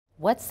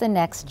What's the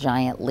next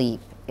giant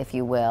leap, if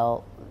you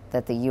will,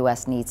 that the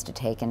U.S. needs to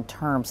take in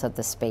terms of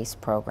the space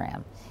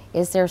program?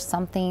 Is there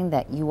something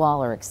that you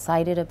all are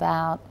excited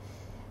about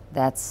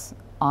that's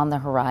on the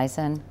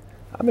horizon?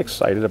 I'm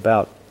excited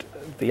about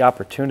the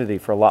opportunity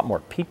for a lot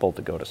more people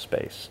to go to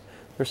space.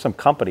 There's some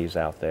companies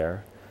out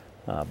there,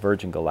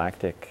 Virgin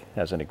Galactic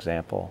as an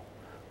example,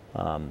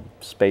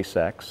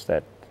 SpaceX,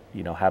 that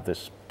have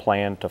this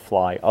plan to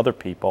fly other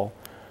people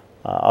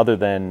other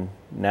than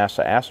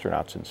NASA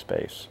astronauts in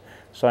space.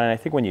 So and I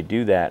think when you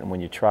do that and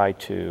when you try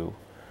to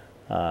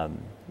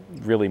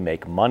really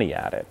make money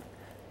at it,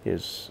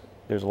 there's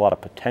a lot of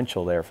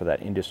potential there for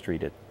that industry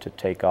to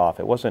take off.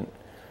 It wasn't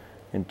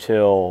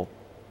until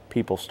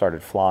people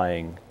started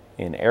flying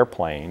in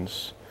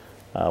airplanes,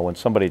 when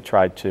somebody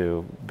tried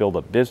to build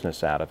a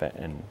business out of it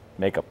and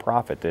make a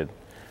profit, did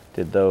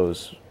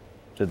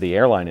the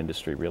airline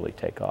industry really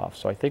take off.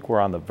 So I think we're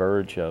on the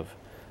verge of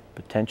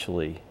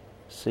potentially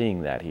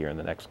seeing that here in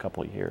the next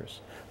couple of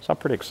years. So I'm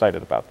pretty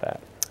excited about that.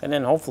 And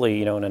then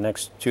hopefully, in the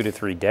next 2 to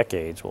 3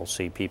 decades, we'll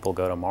see people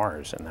go to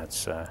Mars, and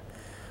that's,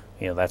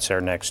 that's our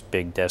next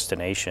big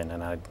destination.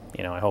 And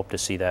I hope to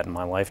see that in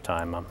my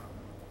lifetime. I'm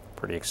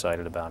pretty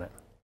excited about it.